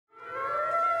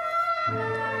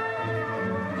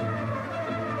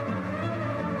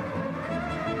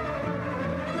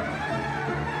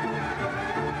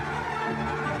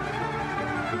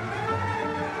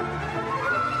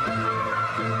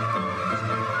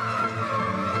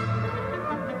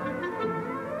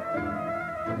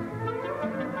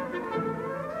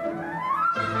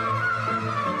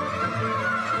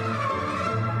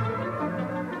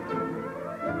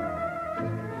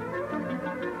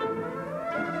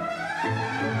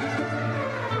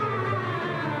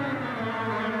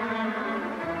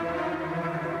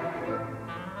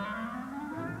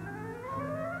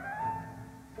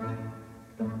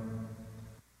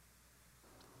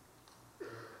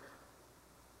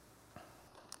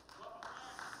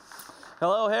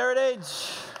Hello,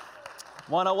 Heritage.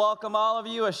 Want to welcome all of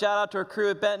you. A shout out to our crew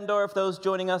at Bettendorf, those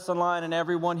joining us online, and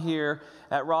everyone here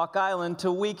at Rock Island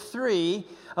to week 3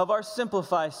 of our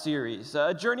Simplify series,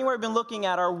 a journey where we've been looking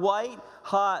at our white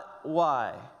hot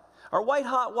why. Our white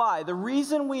hot why, the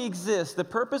reason we exist, the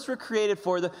purpose we're created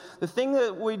for, the thing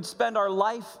that we'd spend our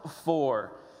life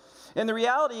for. And the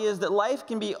reality is that life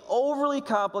can be overly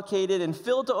complicated and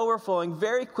filled to overflowing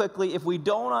very quickly if we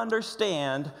don't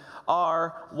understand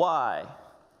our why.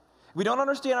 We don't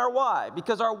understand our why,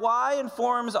 because our why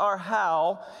informs our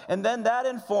how, and then that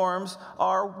informs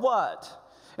our what.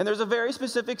 And there's a very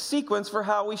specific sequence for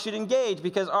how we should engage,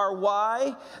 because our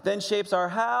why then shapes our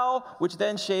how, which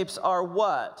then shapes our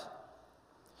what.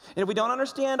 And if we don't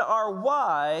understand our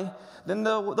why, then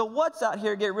the what's out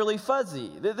here get really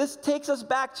fuzzy. This takes us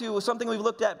back to something we've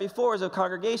looked at before as a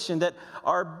congregation, that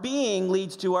our being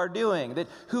leads to our doing, that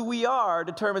who we are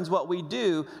determines what we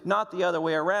do, not the other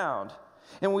way around.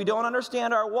 And when we don't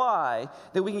understand our why,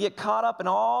 then we can get caught up in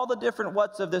all the different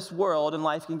what's of this world, and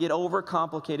life can get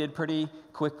overcomplicated pretty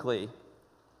quickly.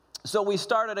 So we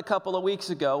started a couple of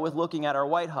weeks ago with looking at our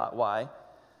white hot why,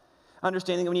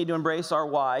 understanding that we need to embrace our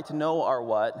why to know our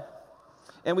what.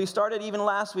 And we started even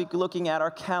last week looking at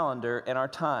our calendar and our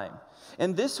time.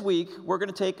 And this week, we're going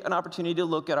to take an opportunity to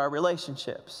look at our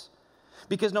relationships.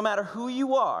 Because no matter who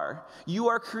you are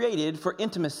created for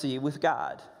intimacy with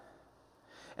God.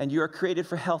 And you are created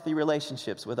for healthy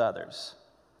relationships with others.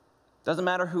 Doesn't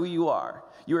matter who you are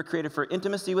created for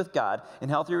intimacy with God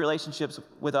and healthy relationships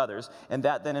with others. And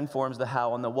that then informs the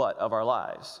how and the what of our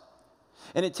lives.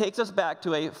 And it takes us back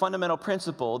to a fundamental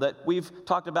principle that we've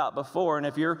talked about before, and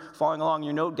if you're following along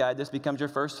your note guide, this becomes your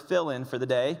first fill-in for the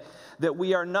day, that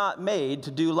we are not made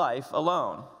to do life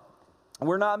alone.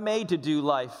 We're not made to do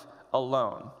life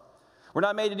alone. We're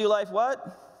not made to do life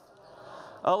what?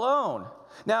 Alone.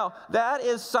 Now, that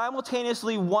is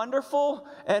simultaneously wonderful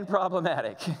and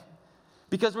problematic,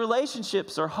 because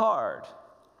relationships are hard.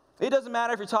 It doesn't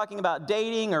matter if you're talking about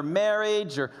dating or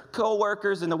marriage or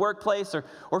co-workers in the workplace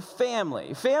or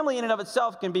family. Family in and of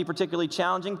itself can be particularly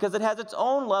challenging because it has its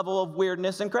own level of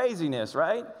weirdness and craziness,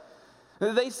 right?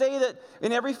 They say that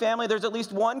in every family there's at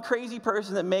least one crazy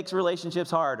person that makes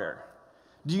relationships harder.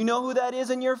 Do you know who that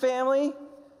is in your family?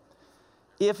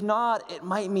 If not, it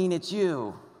might mean it's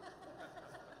you.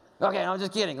 Okay, I'm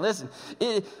just kidding. Listen,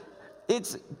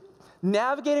 it's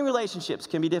navigating relationships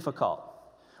can be difficult.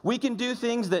 We can do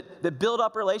things that build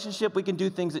up relationship. We can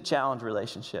do things that challenge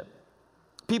relationship.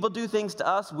 People do things to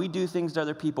us. We do things to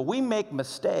other people. We make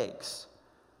mistakes.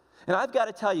 And I've got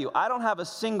to tell you, I don't have a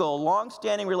single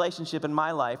long-standing relationship in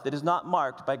my life that is not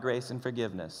marked by grace and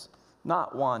forgiveness.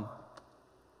 Not one.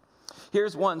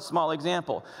 Here's one small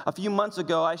example. A few months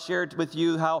ago, I shared with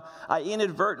you how I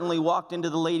inadvertently walked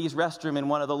into the ladies' restroom in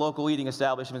one of the local eating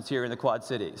establishments here in the Quad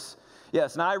Cities.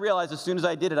 Yes, and I realized as soon as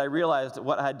I did it, I realized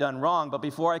what I had done wrong. But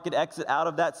before I could exit out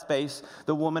of that space,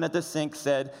 the woman at the sink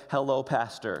said, "Hello,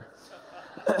 Pastor."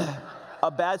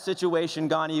 A bad situation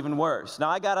gone even worse. Now,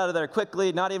 I got out of there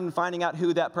quickly, not even finding out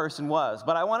who that person was.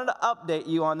 But I wanted to update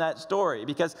you on that story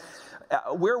because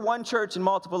we're one church in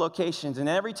multiple locations, and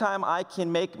every time I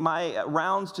can make my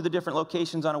rounds to the different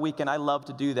locations on a weekend, I love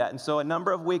to do that. And so a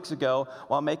number of weeks ago,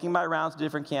 while making my rounds to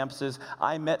different campuses,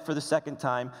 I met for the second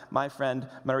time my friend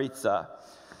Maritza.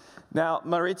 Now,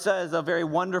 Maritza is a very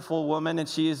wonderful woman, and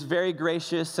she is very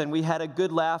gracious, and we had a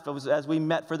good laugh as we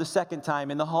met for the second time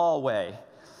in the hallway.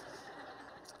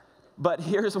 But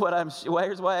here's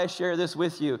why I share this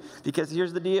with you, because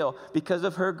here's the deal. Because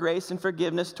of her grace and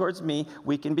forgiveness towards me,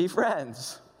 we can be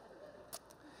friends.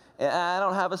 And I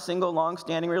don't have a single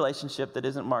long-standing relationship that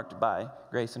isn't marked by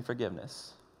grace and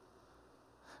forgiveness.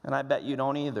 And I bet you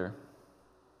don't either.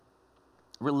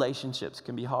 Relationships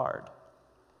can be hard.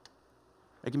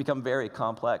 They can become very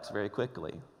complex very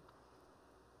quickly.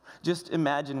 Just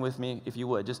imagine with me, if you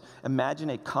would, just imagine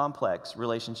a complex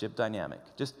relationship dynamic.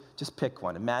 Just pick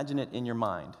one. Imagine it in your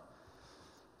mind.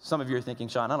 Some of you are thinking,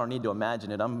 Sean, I don't need to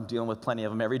imagine it. I'm dealing with plenty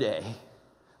of them every day.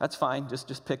 That's fine.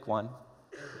 Just pick one.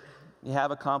 You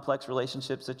have a complex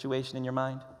relationship situation in your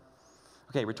mind?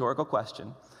 Okay, rhetorical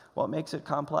question. What makes it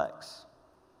complex?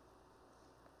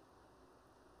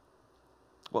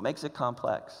 What makes it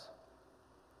complex?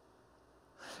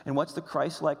 And what's the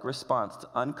Christ-like response to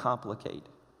uncomplicate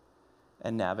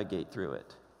and navigate through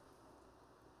it?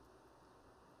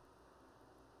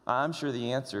 I'm sure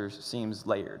the answer seems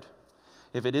layered.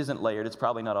 If it isn't layered, it's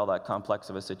probably not all that complex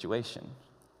of a situation.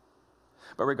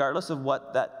 But regardless of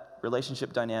what that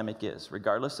relationship dynamic is,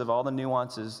 regardless of all the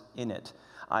nuances in it,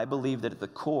 I believe that at the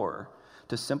core,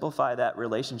 to simplify that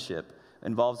relationship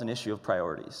involves an issue of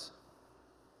priorities.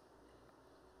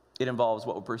 It involves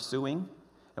what we're pursuing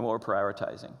and what we're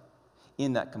prioritizing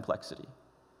in that complexity.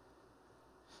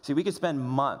 See, we could spend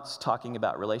months talking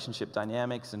about relationship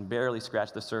dynamics and barely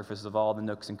scratch the surface of all the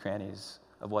nooks and crannies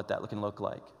of what that can look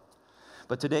like.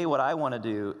 But today what I want to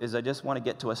do is I just want to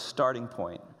get to a starting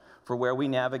point for where we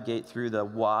navigate through the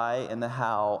why and the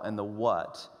how and the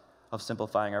what of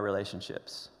simplifying our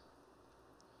relationships.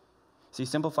 See,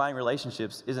 simplifying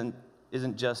relationships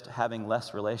isn't just having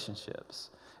less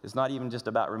relationships. It's not even just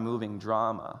about removing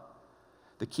drama.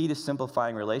 The key to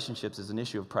simplifying relationships is an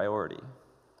issue of priority.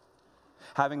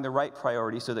 Having the right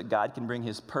priority so that God can bring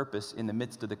his purpose in the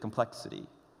midst of the complexity.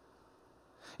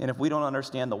 And if we don't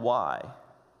understand the why,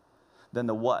 then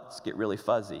the whats get really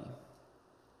fuzzy.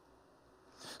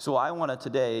 So I want to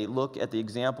today look at the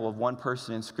example of one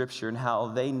person in Scripture and how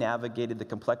they navigated the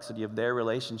complexity of their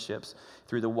relationships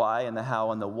through the why and the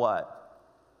how and the what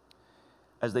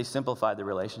as they simplified the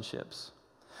relationships.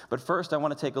 But first, I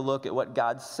want to take a look at what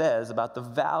God says about the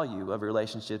value of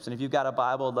relationships. And if you've got a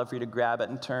Bible, I'd love for you to grab it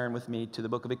and turn with me to the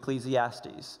book of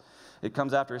Ecclesiastes. It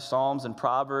comes after Psalms and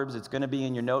Proverbs. It's going to be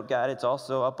in your note guide. It's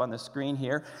also up on the screen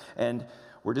here. And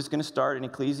we're just going to start in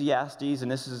Ecclesiastes,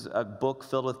 and this is a book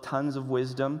filled with tons of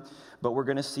wisdom. But we're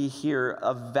going to see here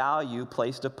a value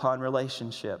placed upon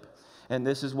relationship. And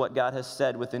this is what God has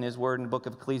said within his word in the book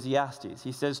of Ecclesiastes.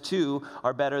 He says, 2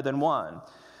 are better than 1.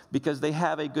 Because they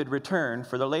have a good return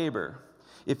for their labor.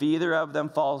 If either of them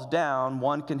falls down,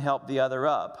 one can help the other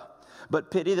up. But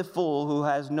pity the fool who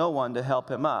has no one to help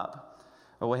him up.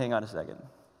 Oh, wait, hang on a second.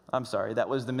 I'm sorry, that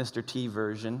was the Mr. T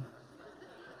version.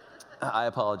 I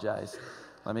apologize.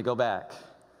 Let me go back.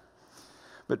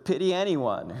 But pity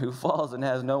anyone who falls and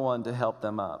has no one to help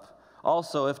them up.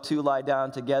 Also, if 2 lie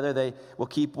down together, they will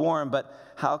keep warm. But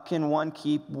how can one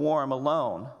keep warm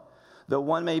alone? Though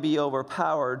one may be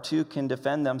overpowered, 2 can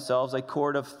defend themselves. A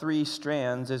cord of 3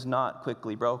 strands is not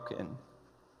quickly broken.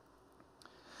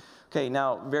 Okay,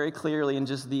 now very clearly in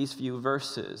just these few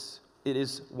verses, it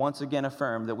is once again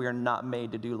affirmed that we are not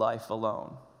made to do life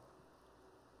alone.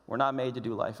 We're not made to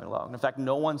do life alone. In fact,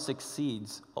 no one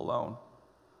succeeds alone.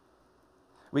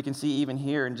 We can see even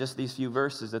here in just these few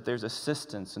verses that there's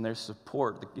assistance and there's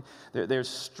support. There's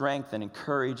strength and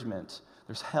encouragement.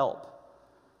 There's help.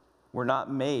 We're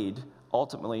not made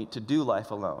ultimately to do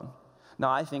life alone.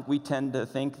 Now, I think we tend to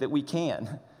think that we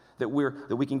can, that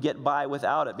we can get by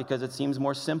without it because it seems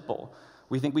more simple.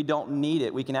 We think we don't need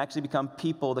it. We can actually become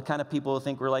people, the kind of people who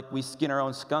think we're like we skin our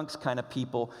own skunks kind of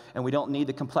people, and we don't need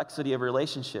the complexity of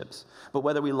relationships. But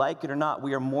whether we like it or not,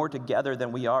 we are more together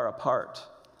than we are apart.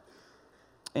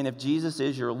 And if Jesus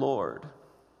is your Lord,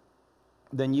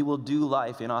 then you will do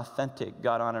life in authentic,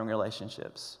 God-honoring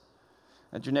relationships.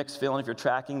 At your next fill-in, if you're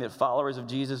tracking, that followers of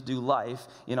Jesus do life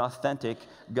in authentic,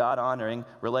 God-honoring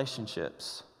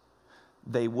relationships.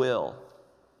 They will.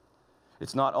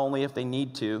 It's not only if they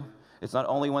need to. It's not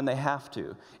only when they have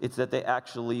to. It's that they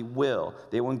actually will.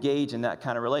 They will engage in that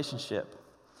kind of relationship.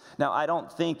 Now, I don't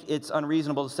think it's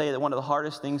unreasonable to say that one of the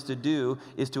hardest things to do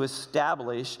is to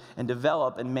establish and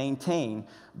develop and maintain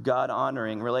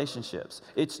God-honoring relationships.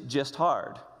 It's just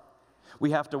hard.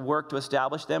 We have to work to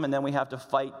establish them, and then we have to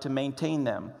fight to maintain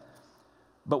them.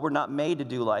 But we're not made to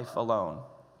do life alone.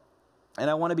 And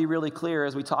I want to be really clear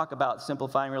as we talk about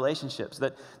simplifying relationships,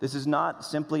 that this is not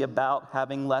simply about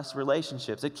having less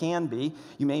relationships. It can be.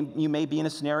 You may be in a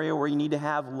scenario where you need to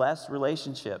have less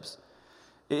relationships.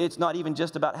 It's not even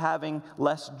just about having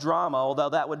less drama, although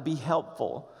that would be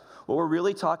helpful. What we're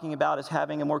really talking about is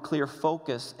having a more clear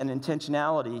focus and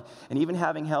intentionality, and even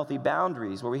having healthy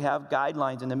boundaries where we have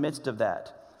guidelines in the midst of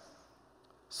that.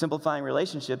 Simplifying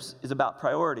relationships is about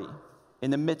priority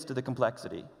in the midst of the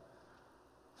complexity.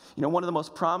 You know, one of the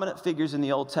most prominent figures in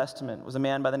the Old Testament was a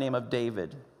man by the name of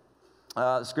David.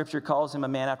 Scripture calls him a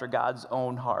man after God's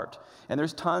own heart. And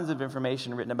there's tons of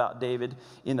information written about David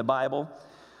in the Bible.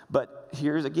 But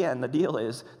here's again, the deal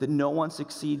is that no one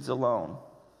succeeds alone.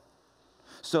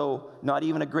 So not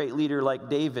even a great leader like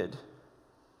David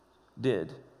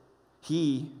did.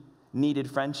 He needed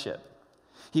friendship.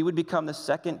 He would become the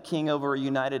second king over a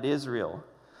united Israel.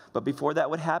 But before that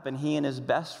would happen, he and his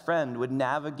best friend would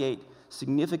navigate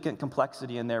significant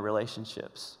complexity in their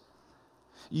relationships.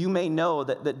 You may know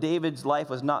that David's life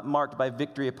was not marked by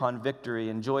victory upon victory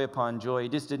and joy upon joy. He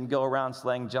just didn't go around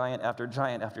slaying giant after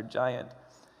giant after giant.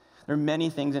 There are many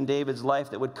things in David's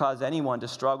life that would cause anyone to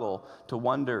struggle, to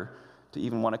wonder, to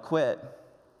even want to quit.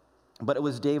 But it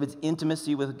was David's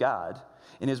intimacy with God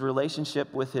and his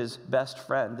relationship with his best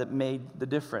friend that made the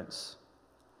difference.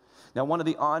 Now, one of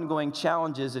the ongoing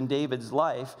challenges in David's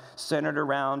life centered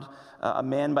around a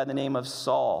man by the name of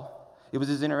Saul. It was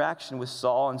his interaction with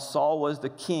Saul, and Saul was the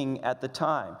king at the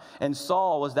time. And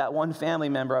Saul was that one family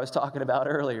member I was talking about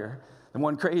earlier, the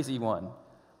one crazy one.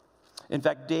 In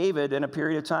fact, David, in a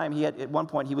period of time, at one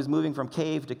point, he was moving from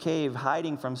cave to cave,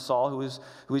 hiding from Saul, who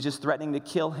was just threatening to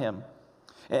kill him.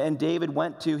 And David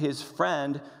went to his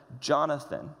friend,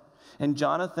 Jonathan. And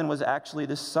Jonathan was actually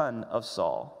the son of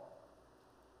Saul.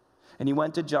 And he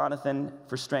went to Jonathan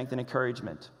for strength and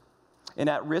encouragement. And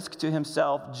at risk to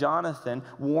himself, Jonathan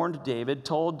warned David,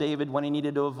 told David when he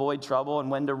needed to avoid trouble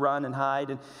and when to run and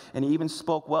hide. And he even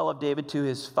spoke well of David to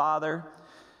his father,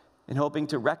 and hoping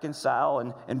to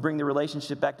reconcile and bring the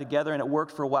relationship back together. And it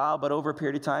worked for a while, but over a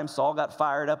period of time, Saul got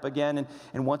fired up again.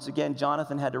 And once again,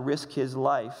 Jonathan had to risk his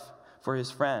life for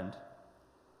his friend.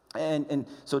 And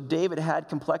so David had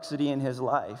complexity in his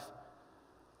life,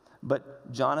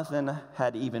 but Jonathan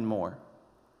had even more.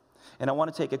 And I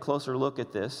want to take a closer look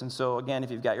at this. And so again,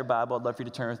 if you've got your Bible, I'd love for you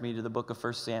to turn with me to the book of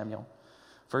 1 Samuel.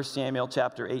 1 Samuel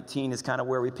chapter 18 is kind of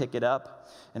where we pick it up.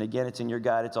 And again, it's in your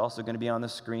guide. It's also going to be on the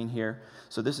screen here.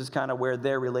 So this is kind of where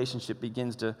their relationship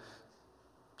begins to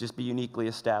just be uniquely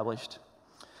established.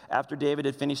 After David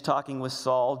had finished talking with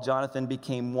Saul, Jonathan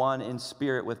became one in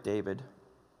spirit with David,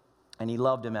 and he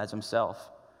loved him as himself.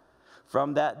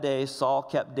 From that day, Saul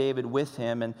kept David with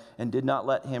him and did not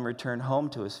let him return home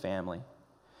to his family.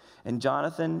 And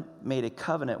Jonathan made a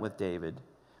covenant with David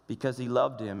because he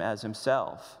loved him as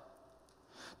himself.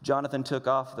 Jonathan took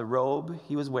off the robe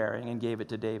he was wearing and gave it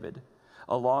to David,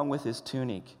 along with his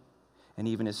tunic and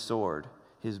even his sword,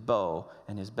 his bow,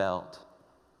 and his belt.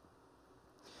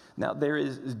 Now, there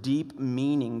is deep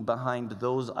meaning behind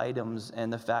those items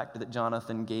and the fact that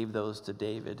Jonathan gave those to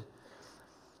David.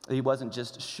 He wasn't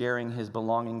just sharing his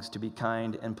belongings to be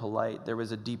kind and polite. There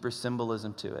was a deeper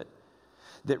symbolism to it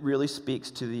that really speaks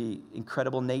to the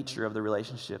incredible nature of the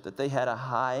relationship, that they had a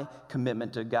high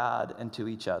commitment to God and to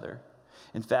each other.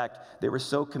 In fact, they were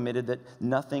so committed that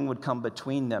nothing would come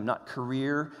between them, not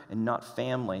career and not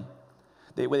family.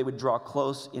 They would draw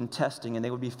close in testing, and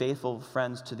they would be faithful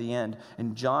friends to the end.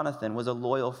 And Jonathan was a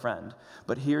loyal friend.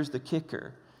 But here's the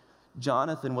kicker.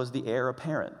 Jonathan was the heir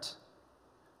apparent.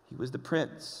 He was the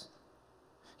prince.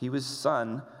 He was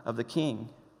son of the king.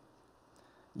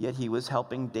 Yet he was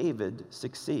helping David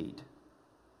succeed.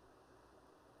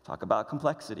 Talk about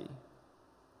complexity.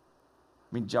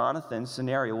 I mean, Jonathan's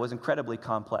scenario was incredibly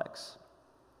complex.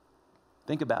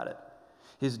 Think about it.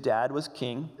 His dad was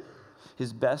king.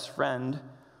 His best friend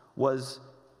was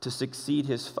to succeed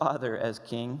his father as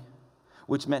king,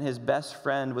 which meant his best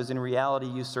friend was in reality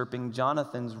usurping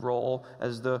Jonathan's role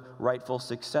as the rightful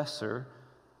successor.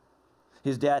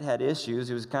 His dad had issues.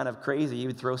 He was kind of crazy. He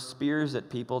would throw spears at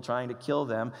people trying to kill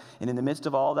them. And in the midst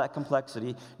of all that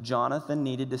complexity, Jonathan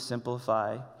needed to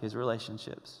simplify his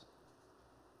relationships.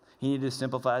 He needed to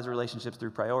simplify his relationships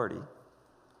through priority.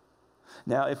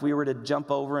 Now, if we were to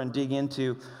jump over and dig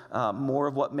into more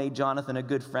of what made Jonathan a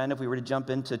good friend, if we were to jump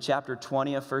into chapter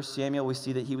 20 of 1 Samuel, we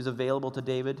see that he was available to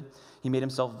David. He made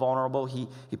himself vulnerable. He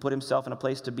put himself in a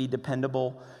place to be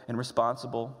dependable and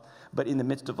responsible. But in the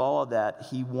midst of all of that,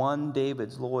 he won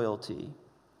David's loyalty.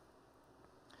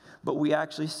 But we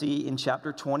actually see in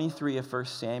chapter 23 of 1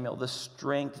 Samuel the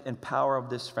strength and power of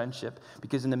this friendship.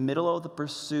 Because in the middle of the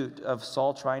pursuit of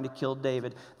Saul trying to kill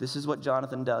David, this is what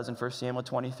Jonathan does in 1 Samuel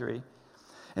 23.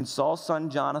 And Saul's son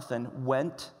Jonathan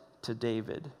went to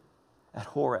David at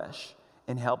Horesh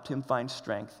and helped him find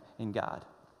strength in God.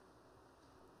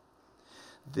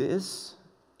 This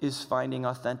is finding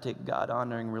authentic,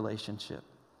 God-honoring relationship.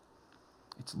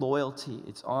 It's loyalty,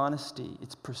 it's honesty,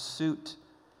 it's pursuit,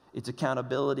 it's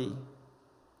accountability.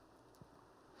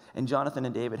 And Jonathan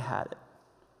and David had it.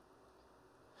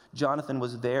 Jonathan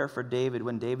was there for David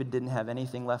when David didn't have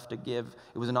anything left to give.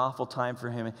 It was an awful time for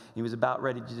him. He was about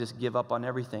ready to just give up on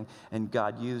everything, and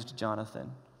God used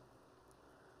Jonathan.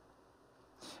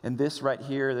 And this right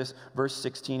here, this verse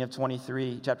 16 of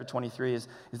 23, chapter 23, is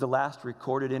the last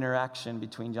recorded interaction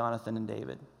between Jonathan and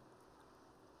David.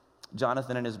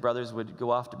 Jonathan and his brothers would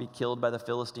go off to be killed by the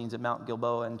Philistines at Mount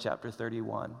Gilboa in chapter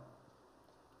 31.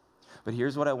 But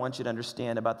here's what I want you to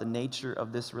understand about the nature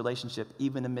of this relationship,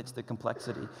 even amidst the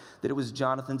complexity, that it was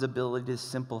Jonathan's ability to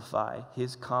simplify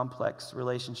his complex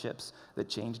relationships that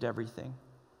changed everything.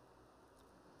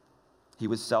 He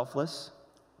was selfless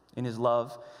in his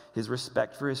love. His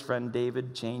respect for his friend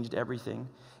David changed everything.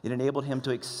 It enabled him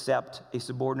to accept a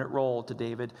subordinate role to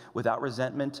David without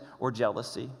resentment or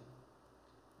jealousy.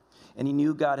 And he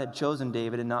knew God had chosen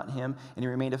David and not him, and he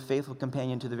remained a faithful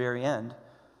companion to the very end.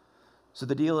 So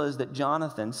the deal is that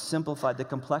Jonathan simplified the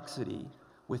complexity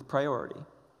with priority.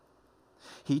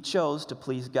 He chose to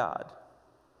please God,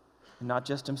 and not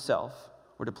just himself,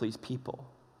 or to please people.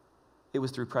 It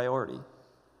was through priority.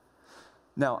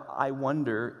 Now, I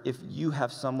wonder if you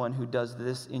have someone who does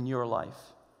this in your life,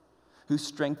 who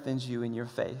strengthens you in your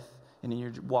faith and in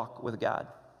your walk with God.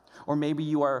 Or maybe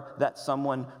you are that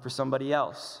someone for somebody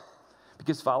else,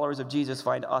 because followers of Jesus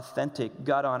find authentic,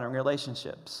 God-honoring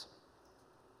relationships.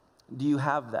 Do you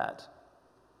have that?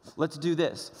 Let's do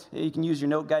this. You can use your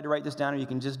note guide to write this down, or you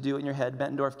can just do it in your head.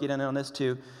 Bettendorf, get in on this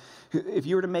too. If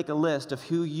you were to make a list of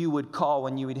who you would call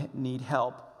when you would need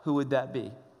help, who would that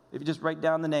be? If you just write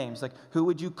down the names, like who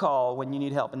would you call when you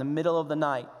need help? In the middle of the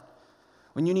night,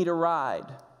 when you need a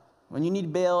ride, when you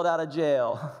need bailed out of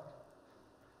jail.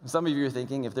 Some of you are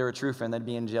thinking, if they're a true friend, they'd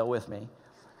be in jail with me.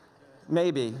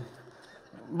 Maybe.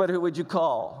 But who would you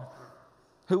call?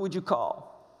 Who would you call?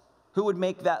 Who would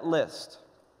make that list?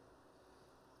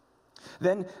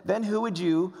 Then who would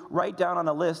you write down on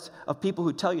a list of people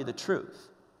who tell you the truth,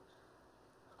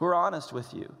 who are honest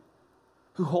with you,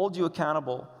 who hold you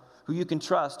accountable, who you can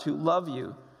trust, who love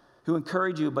you, who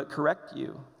encourage you but correct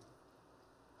you?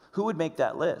 Who would make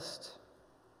that list?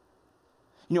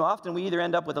 You know, often we either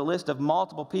end up with a list of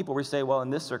multiple people where we say, well, in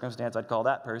this circumstance, I'd call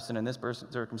that person, in this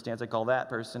circumstance, I'd call that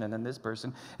person, and then this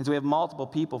person. And so we have multiple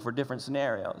people for different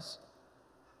scenarios.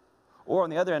 Or on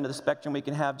the other end of the spectrum, we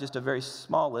can have just a very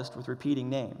small list with repeating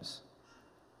names.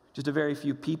 Just a very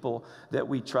few people that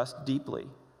we trust deeply.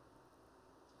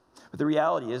 But the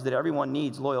reality is that everyone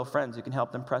needs loyal friends who can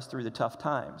help them press through the tough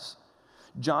times.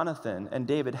 Jonathan and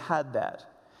David had that.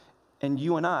 And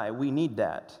you and I, we need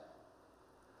that.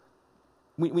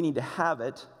 We need to have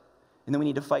it, and then we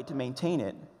need to fight to maintain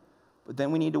it. But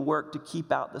then we need to work to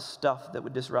keep out the stuff that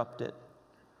would disrupt it.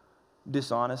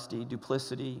 Dishonesty,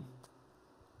 duplicity,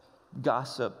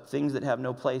 gossip, things that have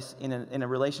no place in a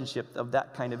relationship of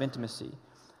that kind of intimacy.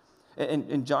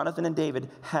 And Jonathan and David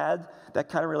had that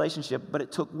kind of relationship, but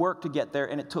it took work to get there,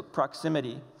 and it took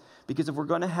proximity. Because if we're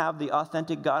going to have the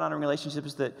authentic, God-honoring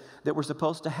relationships that we're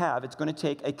supposed to have, it's going to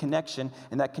take a connection,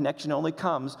 and that connection only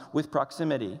comes with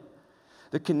proximity.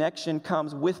 The connection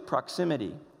comes with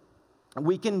proximity.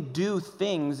 We can do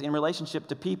things in relationship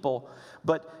to people,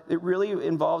 but it really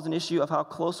involves an issue of how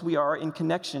close we are in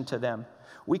connection to them.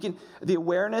 The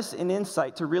awareness and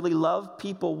insight to really love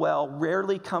people well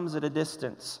rarely comes at a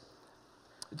distance.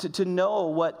 To know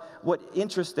what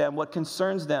interests them, what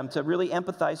concerns them, to really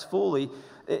empathize fully,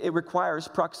 it requires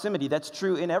proximity. That's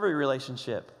true in every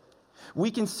relationship.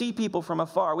 We can see people from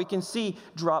afar. We can see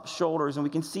dropped shoulders, and we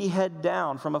can see head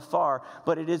down from afar,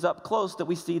 but it is up close that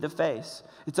we see the face.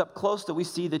 It's up close that we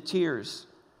see the tears.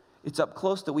 It's up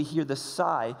close that we hear the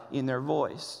sigh in their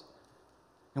voice.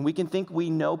 And we can think we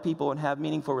know people and have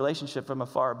meaningful relationship from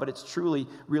afar, but it's truly,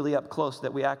 really up close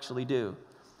that we actually do.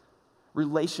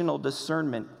 Relational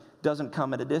discernment doesn't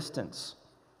come at a distance.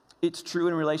 It's true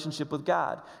in relationship with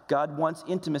God. God wants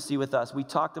intimacy with us. We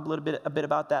talked a bit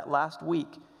about that last week.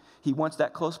 He wants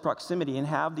that close proximity and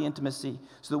have the intimacy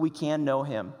so that we can know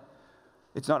him.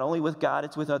 It's not only with God,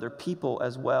 it's with other people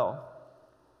as well.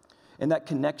 And that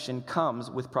connection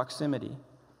comes with proximity.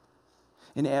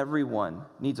 And everyone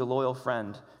needs a loyal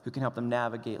friend who can help them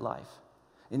navigate life,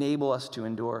 enable us to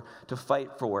endure, to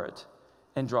fight for it,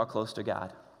 and draw close to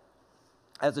God.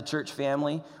 As a church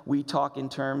family, we talk in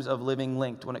terms of living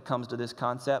linked when it comes to this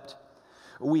concept.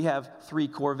 We have 3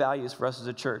 core values for us as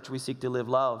a church. We seek to live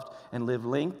loved and live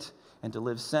linked and to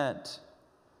live sent.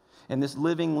 And this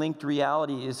living linked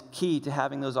reality is key to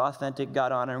having those authentic,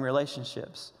 God-honoring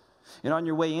relationships. And on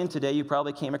your way in today, you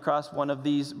probably came across one of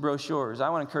these brochures. I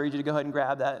want to encourage you to go ahead and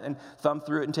grab that and thumb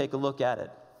through it and take a look at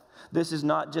it. This is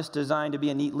not just designed to be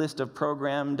a neat list of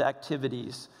programmed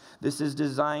activities. This is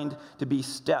designed to be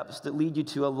steps that lead you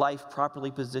to a life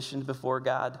properly positioned before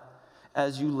God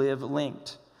as you live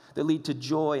linked, that lead to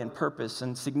joy and purpose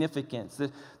and significance.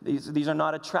 These are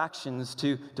not attractions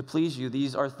to please you.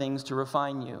 These are things to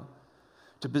refine you,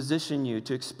 to position you,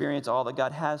 to experience all that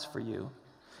God has for you.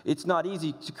 It's not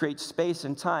easy to create space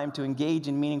and time to engage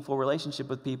in meaningful relationship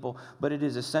with people, but it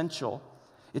is essential.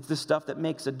 It's the stuff that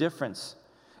makes a difference,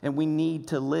 and we need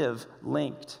to live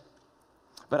linked.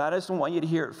 But I just don't want you to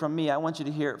hear it from me. I want you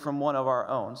to hear it from one of our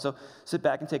own. So sit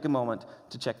back and take a moment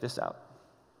to check this out.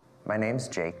 My name's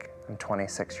Jake. I'm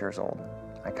 26 years old.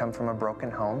 I come from a broken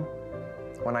home.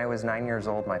 When I was 9 years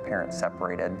old, my parents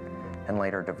separated and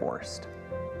later divorced.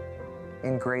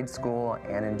 In grade school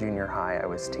and in junior high, I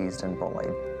was teased and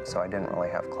bullied, so I didn't really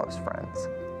have close friends.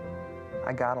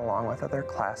 I got along with other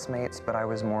classmates, but I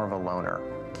was more of a loner,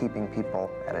 keeping people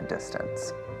at a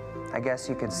distance. I guess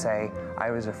you could say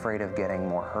I was afraid of getting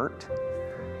more hurt,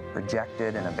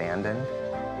 rejected, and abandoned.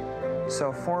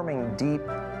 So forming deep,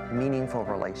 meaningful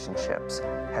relationships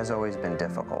has always been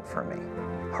difficult for me.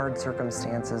 Hard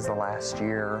circumstances the last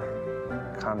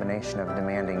year, combination of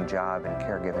demanding job and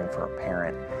caregiving for a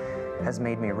parent, has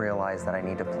made me realize that I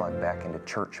need to plug back into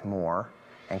church more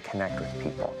and connect with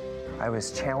people. I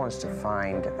was challenged to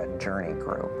find a journey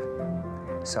group.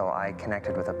 So I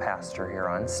connected with a pastor here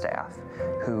on staff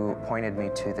who pointed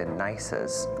me to the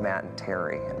Nices, Matt and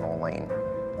Terry in Moline.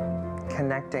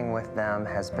 Connecting with them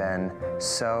has been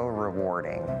so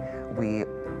rewarding.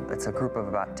 It's a group of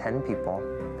about 10 people,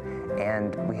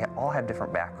 and we all have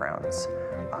different backgrounds,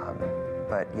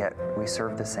 but yet we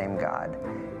serve the same God.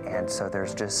 And so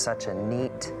there's just such a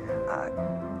neat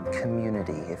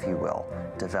community, if you will,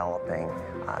 developing.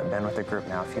 I've been with the group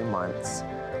now a few months.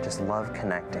 Just love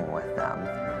connecting with them.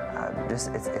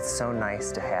 It's so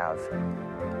nice to have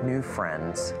new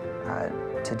friends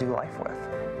to do life with.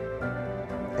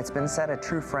 It's been said a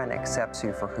true friend accepts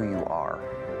you for who you are,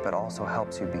 but also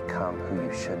helps you become who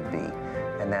you should be.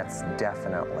 And that's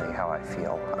definitely how I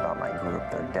feel about my group.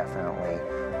 They're definitely,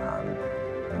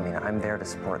 I'm there to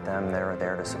support them, they're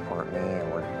there to support me,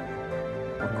 and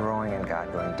we're growing in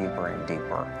God, going deeper and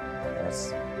deeper. And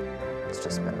it's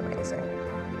just been amazing.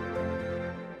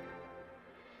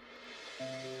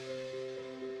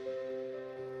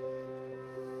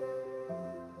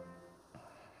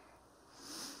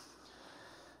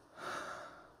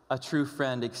 A true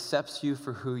friend accepts you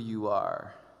for who you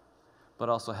are, but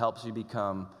also helps you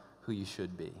become who you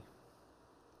should be.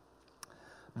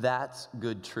 That's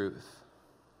good truth.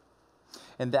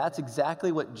 And that's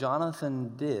exactly what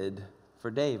Jonathan did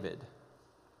for David.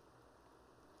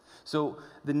 So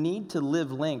the need to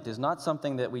live linked is not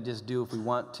something that we just do if we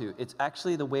want to. It's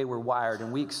actually the way we're wired,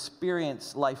 and we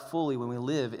experience life fully when we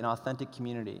live in authentic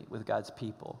community with God's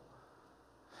people.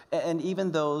 And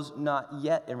even those not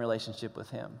yet in relationship with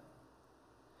Him.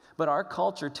 But our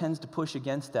culture tends to push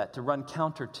against that, to run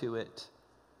counter to it.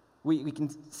 We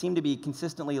can seem to be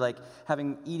consistently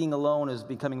having eating alone is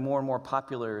becoming more and more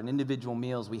popular in individual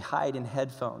meals. We hide in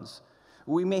headphones.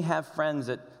 We may have friends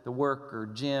at the work or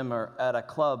gym or at a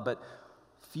club, but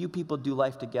few people do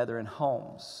life together in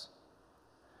homes.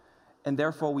 And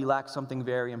therefore, we lack something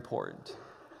very important.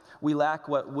 We lack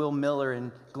what Will Miller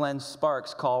and Glenn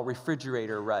Sparks call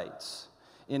refrigerator rights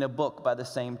in a book by the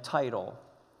same title.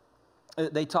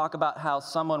 They talk about how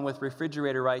someone with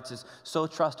refrigerator rights is so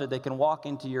trusted they can walk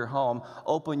into your home,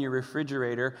 open your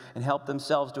refrigerator, and help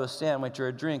themselves to a sandwich or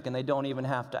a drink, and they don't even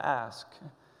have to ask.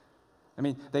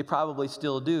 They probably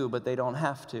still do, but they don't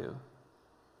have to.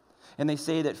 And they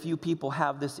say that few people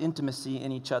have this intimacy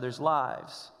in each other's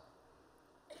lives.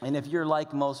 And if you're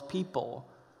like most people,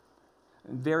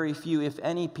 very few, if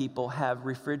any, people have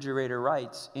refrigerator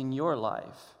rights in your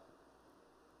life.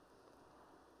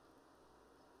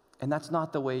 And that's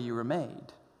not the way you were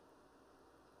made.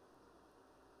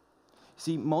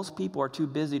 See, most people are too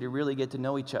busy to really get to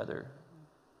know each other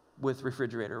with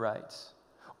refrigerator rights.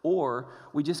 Or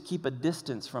we just keep a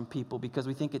distance from people because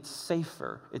we think it's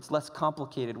safer, it's less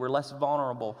complicated, we're less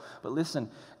vulnerable. But listen,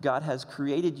 God has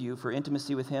created you for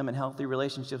intimacy with Him and healthy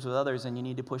relationships with others, and you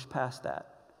need to push past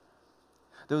that.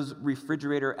 Those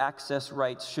refrigerator access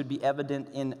rights should be evident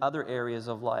in other areas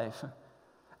of life.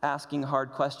 Asking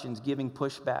hard questions, giving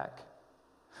pushback.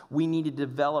 We need to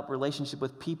develop relationship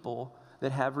with people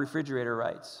that have refrigerator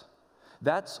rights.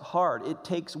 That's hard. It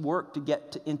takes work to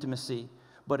get to intimacy,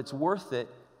 but it's worth it,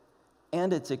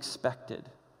 and it's expected.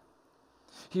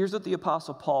 Here's what the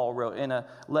Apostle Paul wrote in a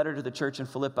letter to the church in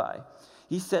Philippi.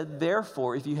 He said,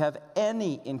 therefore, if you have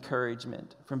any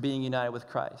encouragement from being united with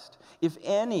Christ, if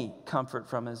any comfort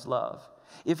from His love,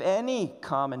 if any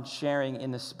common sharing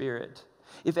in the Spirit,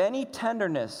 if any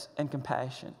tenderness and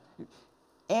compassion,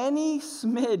 any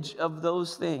smidge of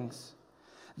those things,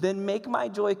 then make my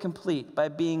joy complete by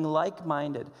being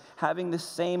like-minded, having the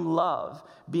same love,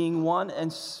 being one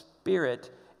in spirit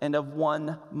and of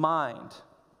one mind.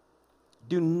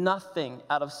 Do nothing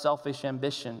out of selfish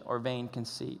ambition or vain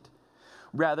conceit.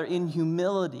 Rather, in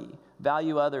humility,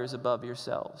 value others above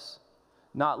yourselves,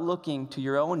 not looking to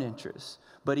your own interests,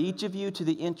 but each of you to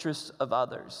the interests of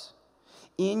others.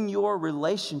 in your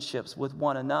relationships with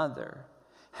one another,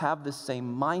 have the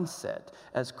same mindset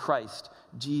as Christ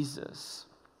Jesus.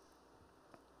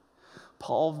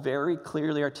 Paul very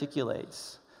clearly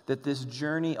articulates that this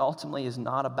journey ultimately is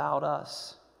not about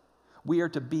us. We are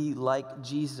to be like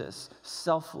Jesus,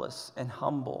 selfless and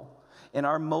humble, and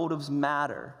our motives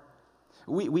matter.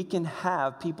 We can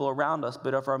have people around us,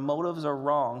 but if our motives are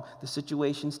wrong, the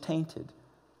situation's tainted.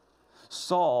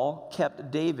 Saul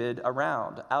kept David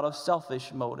around out of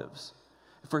selfish motives,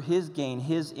 for his gain,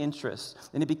 his interests,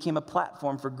 and it became a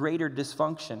platform for greater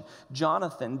dysfunction.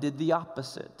 Jonathan did the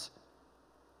opposite.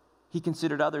 He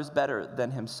considered others better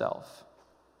than himself.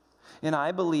 And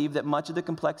I believe that much of the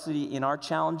complexity in our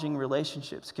challenging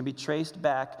relationships can be traced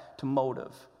back to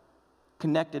motive,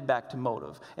 connected back to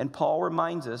motive. And Paul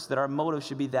reminds us that our motive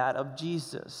should be that of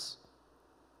Jesus.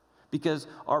 Because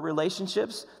our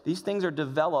relationships, these things are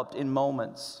developed in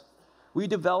moments. We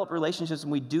develop relationships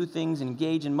and we do things,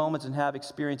 engage in moments, and have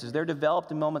experiences. They're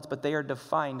developed in moments, but they are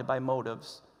defined by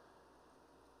motives.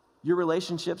 Your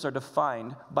relationships are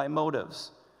defined by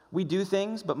motives. We do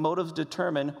things, but motives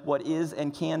determine what is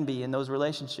and can be in those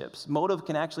relationships. Motive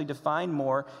can actually define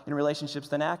more in relationships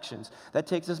than actions. That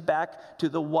takes us back to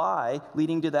the why,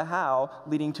 leading to the how,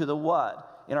 leading to the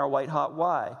what in our white hot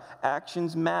why.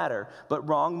 Actions matter, but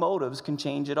wrong motives can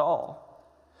change it all.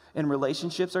 And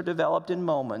relationships are developed in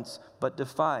moments, but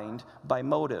defined by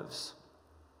motives.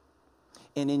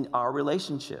 And in our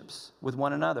relationships with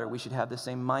one another, we should have the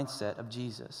same mindset of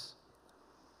Jesus.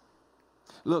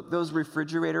 Look, those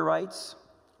refrigerator rights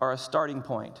are a starting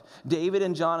point. David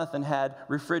and Jonathan had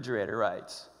refrigerator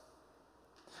rights.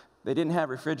 They didn't have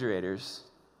refrigerators,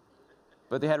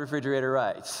 but they had refrigerator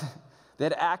rights. They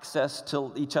had access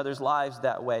to each other's lives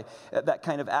that way, that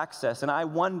kind of access. And I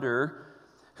wonder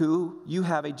who you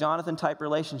have a Jonathan-type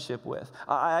relationship with.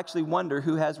 I actually wonder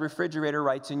who has refrigerator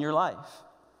rights in your life.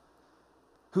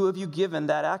 Who have you given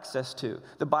that access to?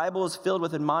 The Bible is filled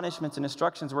with admonishments and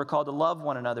instructions. We're called to love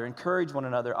one another, encourage one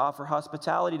another, offer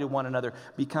hospitality to one another,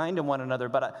 be kind to one another.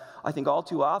 But I think all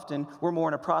too often, we're more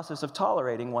in a process of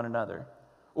tolerating one another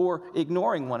or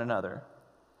ignoring one another.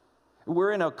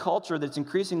 We're in a culture that's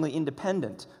increasingly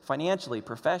independent, financially,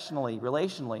 professionally,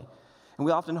 relationally. And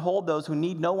we often hold those who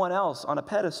need no one else on a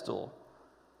pedestal.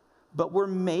 But we're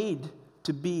made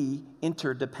to be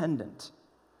interdependent.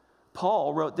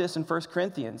 Paul wrote this in 1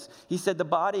 Corinthians. He said, the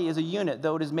body is a unit,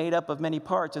 though it is made up of many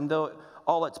parts, and though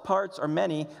all its parts are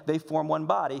many, they form one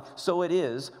body. So it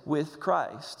is with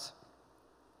Christ.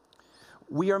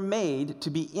 We are made to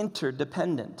be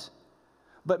interdependent.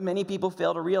 But many people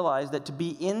fail to realize that to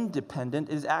be independent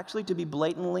is actually to be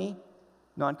blatantly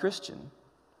non-Christian,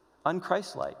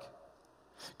 un-Christ-like.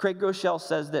 Craig Groeschel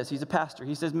says this. He's a pastor.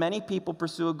 He says, many people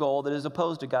pursue a goal that is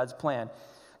opposed to God's plan.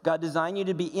 God designed you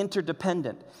to be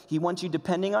interdependent. He wants you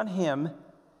depending on Him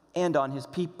and on His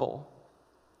people.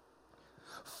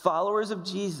 Followers of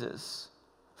Jesus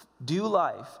do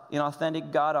life in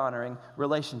authentic, God-honoring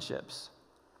relationships.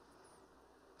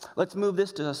 Let's move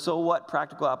this to a so what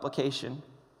practical application.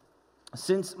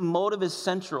 Since motive is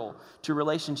central to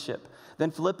relationship,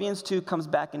 then Philippians 2 comes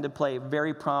back into play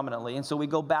very prominently. And so we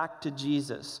go back to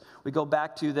Jesus. We go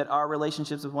back to that our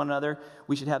relationships with one another,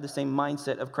 we should have the same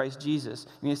mindset of Christ Jesus.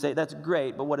 And you say, that's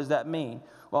great, but what does that mean?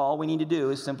 Well, all we need to do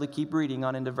is simply keep reading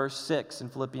on into verse 6 in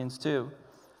Philippians 2.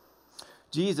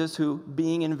 Jesus, who,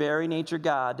 being in very nature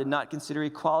God, did not consider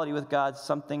equality with God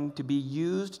something to be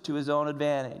used to his own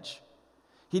advantage.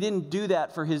 He didn't do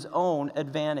that for his own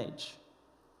advantage.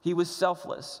 He was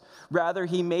selfless. Rather,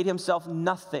 he made himself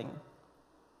nothing.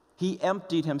 He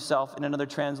emptied himself, in another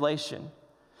translation,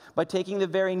 by taking the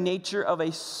very nature of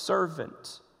a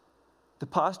servant, the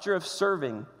posture of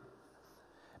serving,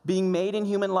 being made in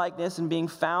human likeness and being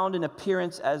found in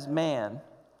appearance as man.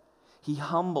 He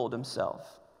humbled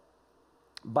himself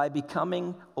by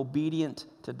becoming obedient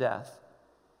to death,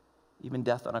 even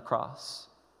death on a cross.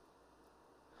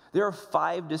 There are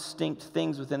 5 distinct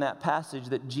things within that passage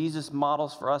that Jesus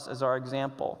models for us as our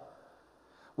example,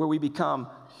 where we become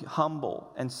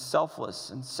humble and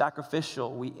selfless and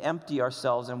sacrificial. We empty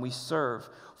ourselves and we serve,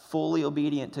 fully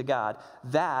obedient to God.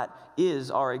 That is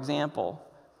our example.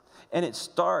 And it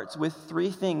starts with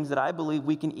 3 things that I believe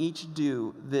we can each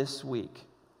do this week.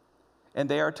 And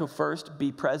they are to first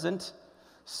be present,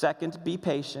 second, be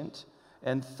patient,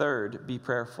 and third, be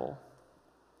prayerful.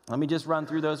 Let me just run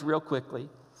through those real quickly.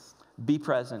 Be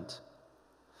present.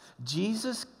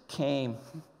 Jesus came.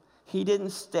 He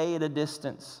didn't stay at a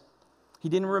distance. He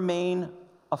didn't remain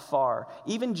afar.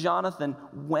 Even Jonathan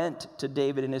went to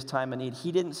David in his time of need.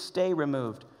 He didn't stay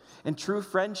removed. And true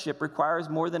friendship requires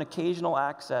more than occasional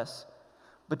access,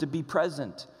 but to be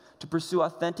present, To pursue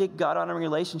authentic, God-honoring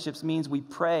relationships means we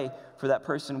pray for that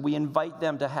person. We invite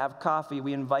them to have coffee.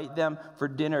 We invite them for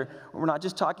dinner. We're not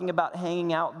just talking about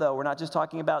hanging out, though. We're not just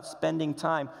talking about spending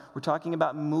time. We're talking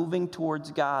about moving towards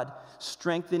God,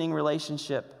 strengthening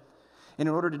relationship. And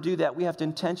in order to do that, we have to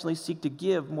intentionally seek to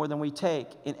give more than we take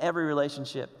in every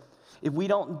relationship. If we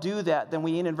don't do that, then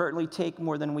we inadvertently take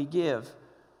more than we give.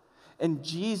 And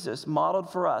Jesus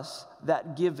modeled for us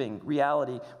that giving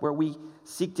reality where we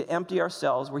seek to empty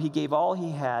ourselves, where he gave all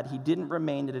he had. He didn't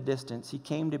remain at a distance. He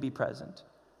came to be present.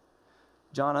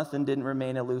 Jonathan didn't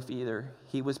remain aloof either.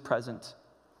 He was present.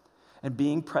 And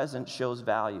being present shows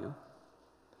value.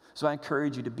 So I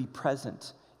encourage you to be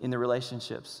present in the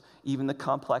relationships, even the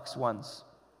complex ones,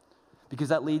 because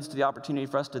that leads to the opportunity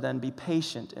for us to then be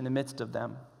patient in the midst of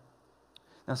them.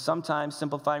 Now, sometimes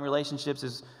simplifying relationships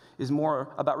is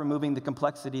more about removing the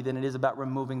complexity than it is about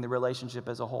removing the relationship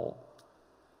as a whole.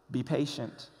 Be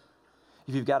patient.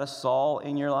 If you've got a Saul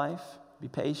in your life, be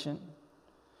patient.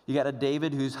 You got a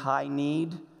David who's high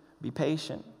need, be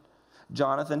patient.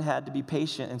 Jonathan had to be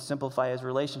patient and simplify his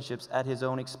relationships at his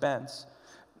own expense.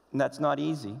 And that's not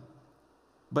easy,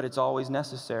 but it's always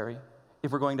necessary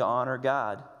if we're going to honor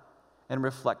God and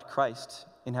reflect Christ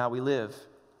in how we live.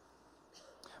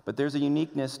 But there's a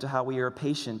uniqueness to how we are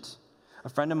patient. A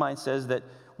friend of mine says that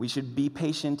we should be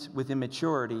patient with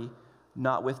immaturity,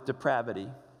 not with depravity.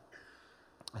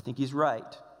 I think he's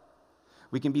right.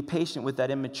 We can be patient with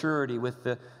that immaturity, with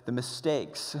the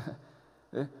mistakes.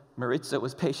 Maritza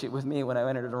was patient with me when I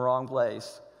entered in the wrong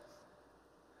place.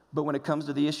 But when it comes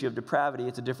to the issue of depravity,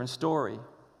 it's a different story.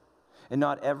 And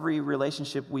not every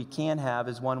relationship we can have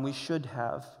is one we should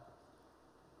have.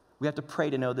 We have to pray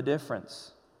to know the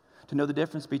difference. To know the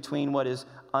difference between what is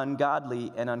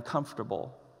ungodly and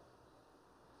uncomfortable.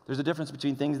 There's a difference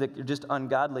between things that are just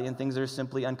ungodly and things that are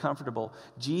simply uncomfortable.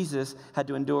 Jesus had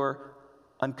to endure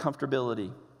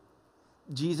uncomfortability.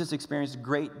 Jesus experienced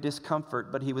great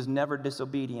discomfort, but he was never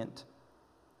disobedient.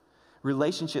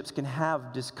 Relationships can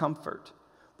have discomfort,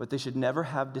 but they should never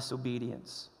have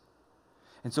disobedience.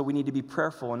 And so we need to be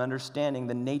prayerful in understanding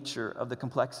the nature of the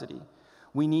complexity.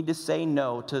 We need to say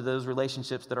no to those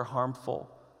relationships that are harmful,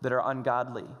 that are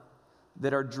ungodly,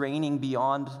 that are draining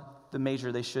beyond the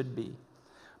measure they should be.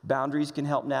 Boundaries can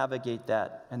help navigate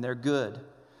that, and they're good.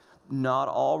 Not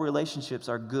all relationships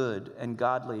are good and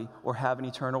godly or have an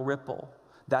eternal ripple.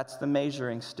 That's the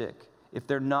measuring stick. If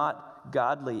they're not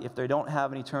godly, if they don't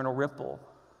have an eternal ripple,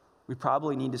 we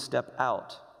probably need to step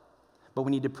out. But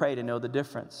we need to pray to know the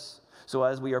difference. So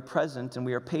as we are present and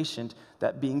we are patient,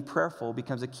 that being prayerful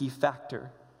becomes a key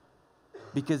factor,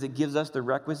 because it gives us the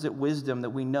requisite wisdom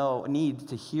that we need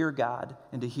to hear God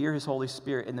and to hear his Holy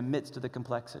Spirit in the midst of the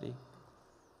complexity.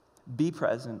 Be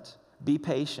present, be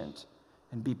patient,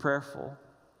 and be prayerful.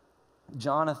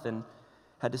 Jonathan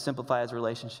had to simplify his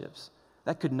relationships.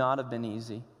 That could not have been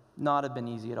easy, not have been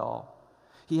easy at all.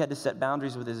 He had to set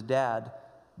boundaries with his dad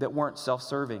that weren't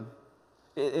self-serving.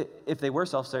 If they were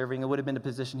self-serving, it would have been to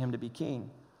position him to be king.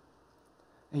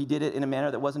 He did it in a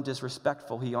manner that wasn't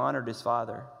disrespectful. He honored his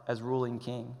father as ruling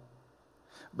king.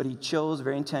 But he chose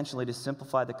very intentionally to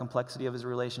simplify the complexity of his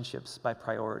relationships by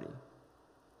priority.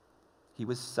 He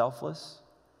was selfless.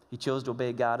 He chose to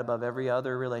obey God above every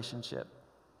other relationship.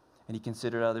 And he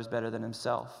considered others better than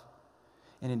himself.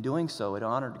 And in doing so, it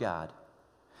honored God.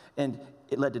 And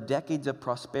it led to decades of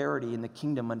prosperity in the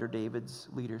kingdom under David's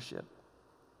leadership.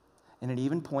 And it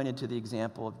even pointed to the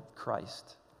example of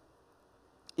Christ.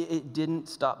 It didn't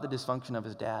stop the dysfunction of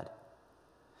his dad,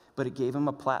 but it gave him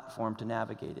a platform to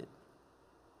navigate it.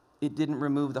 It didn't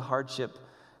remove the hardship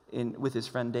with his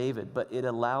friend David, but it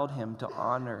allowed him to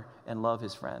honor and love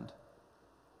his friend.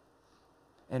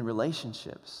 And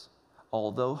relationships,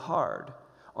 although hard,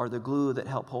 are the glue that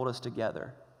help hold us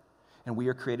together. And we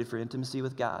are created for intimacy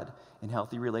with God and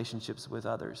healthy relationships with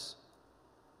others.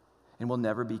 And we'll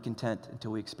never be content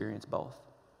until we experience both.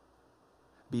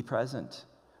 Be present,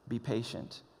 be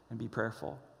patient, and be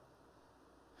prayerful.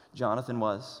 Jonathan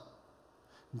was.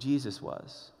 Jesus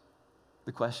was.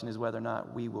 The question is whether or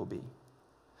not we will be.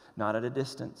 Not at a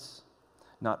distance,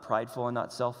 not prideful and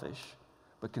not selfish,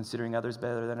 but considering others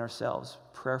better than ourselves,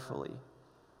 prayerfully,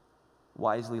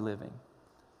 wisely living.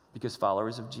 Because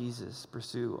followers of Jesus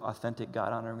pursue authentic,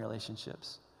 God-honoring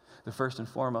relationships. The first and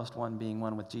foremost one being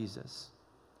one with Jesus.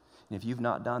 And if you've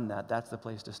not done that, that's the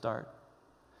place to start.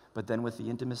 But then with the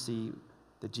intimacy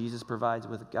that Jesus provides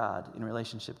with God in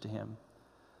relationship to him,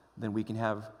 then we can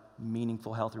have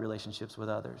meaningful, healthy relationships with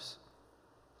others.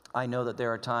 I know that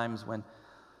there are times when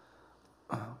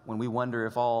we wonder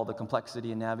if all the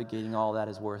complexity in navigating all that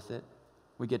is worth it.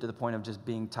 We get to the point of just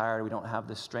being tired. We don't have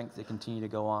the strength to continue to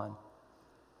go on.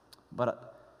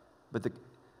 But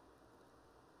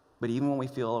But even when we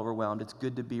feel overwhelmed, it's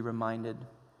good to be reminded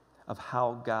of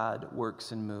how God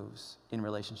works and moves in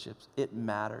relationships. It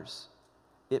matters.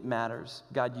 It matters.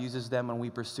 God uses them when we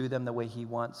pursue them the way he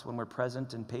wants, when we're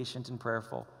present and patient and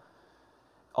prayerful.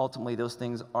 Ultimately, those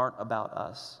things aren't about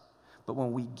us. But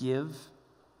when we give,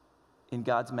 in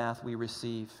God's math, we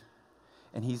receive.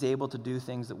 And he's able to do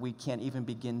things that we can't even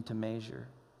begin to measure.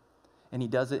 And he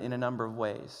does it in a number of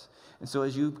ways. And so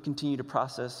as you continue to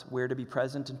process where to be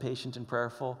present and patient and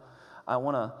prayerful, I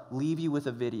want to leave you with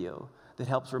a video that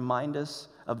helps remind us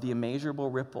of the immeasurable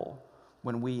ripple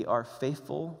when we are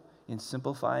faithful in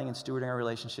simplifying and stewarding our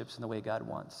relationships in the way God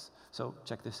wants. So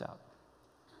check this out.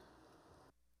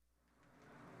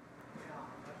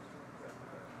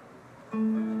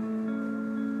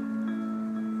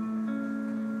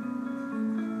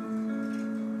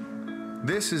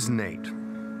 This is Nate.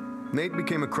 Nate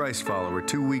became a Christ follower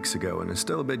 2 weeks ago and is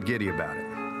still a bit giddy about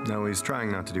it, though he's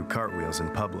trying not to do cartwheels in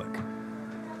public.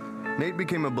 Nate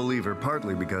became a believer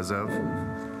partly because of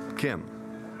Kim.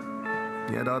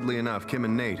 Yet oddly enough, Kim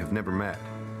and Nate have never met.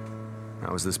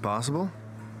 How is this possible?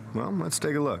 Well, let's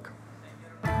take a look.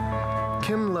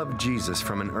 Kim loved Jesus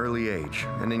from an early age,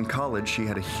 and in college she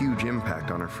had a huge impact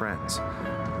on her friends.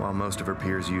 While most of her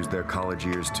peers used their college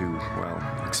years to,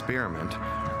 well, experiment,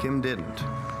 Kim didn't.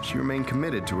 She remained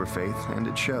committed to her faith, and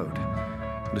it showed.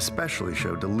 It especially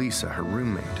showed to Lisa, her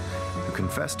roommate, who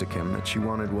confessed to Kim that she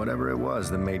wanted whatever it was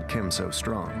that made Kim so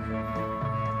strong.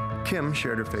 Kim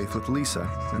shared her faith with Lisa,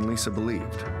 and Lisa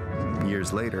believed.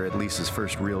 Years later, at Lisa's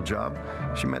first real job,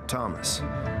 she met Thomas.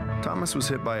 Thomas was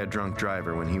hit by a drunk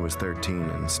driver when he was 13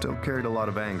 and still carried a lot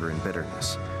of anger and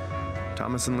bitterness.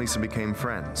 Thomas and Lisa became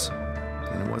friends,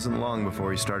 and it wasn't long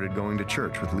before he started going to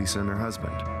church with Lisa and her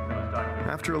husband.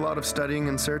 After a lot of studying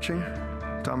and searching,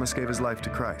 Thomas gave his life to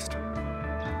Christ.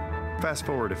 Fast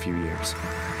forward a few years.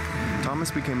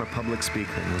 Thomas became a public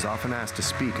speaker and was often asked to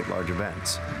speak at large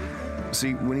events.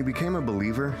 See, when he became a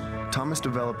believer, Thomas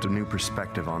developed a new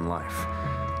perspective on life.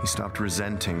 He stopped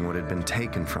resenting what had been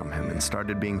taken from him and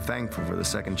started being thankful for the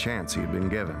second chance he had been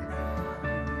given.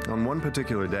 On one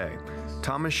particular day,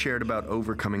 Thomas shared about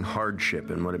overcoming hardship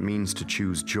and what it means to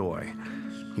choose joy.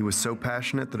 He was so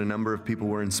passionate that a number of people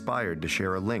were inspired to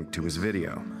share a link to his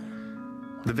video.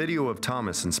 The video of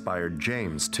Thomas inspired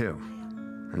James, too.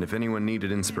 And if anyone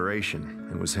needed inspiration,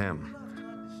 it was him.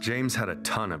 James had a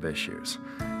ton of issues.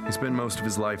 He spent most of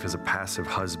his life as a passive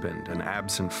husband, an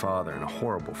absent father, and a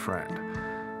horrible friend.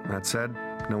 That said,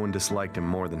 no one disliked him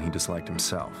more than he disliked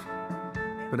himself.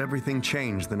 But everything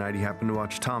changed the night he happened to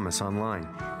watch Thomas online.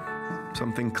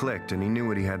 Something clicked and he knew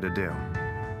what he had to do.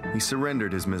 He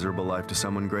surrendered his miserable life to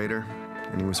someone greater,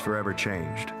 and he was forever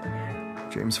changed.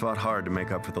 James fought hard to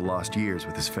make up for the lost years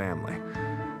with his family.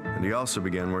 And he also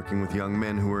began working with young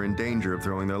men who were in danger of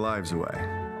throwing their lives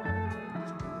away.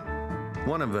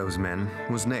 One of those men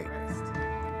was Nate.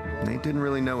 Nate didn't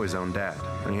really know his own dad,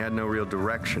 and he had no real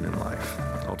direction in life,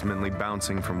 ultimately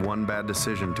bouncing from one bad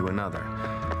decision to another.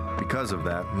 Because of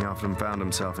that, he often found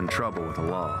himself in trouble with the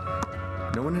law.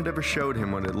 No one had ever showed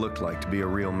him what it looked like to be a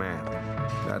real man.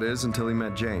 That is, until he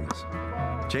met James.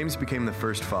 James became the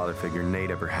first father figure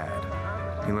Nate ever had.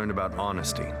 He learned about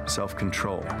honesty,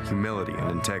 self-control, humility, and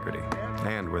integrity,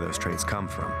 and where those traits come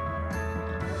from.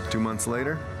 2 months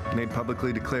later, Nate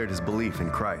publicly declared his belief in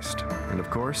Christ, and of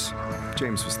course,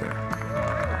 James was there.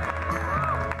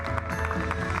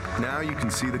 Now you can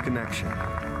see the connection.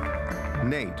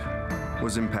 Nate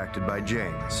was impacted by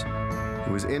James,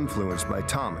 who was influenced by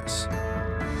Thomas.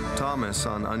 Thomas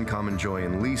saw an uncommon joy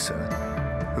in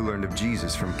Lisa, who learned of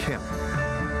Jesus from Kim.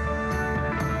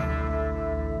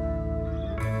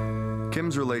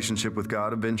 Kim's relationship with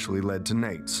God eventually led to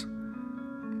Nate's.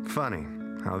 Funny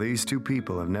how these two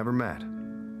people have never met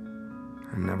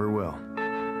and never will.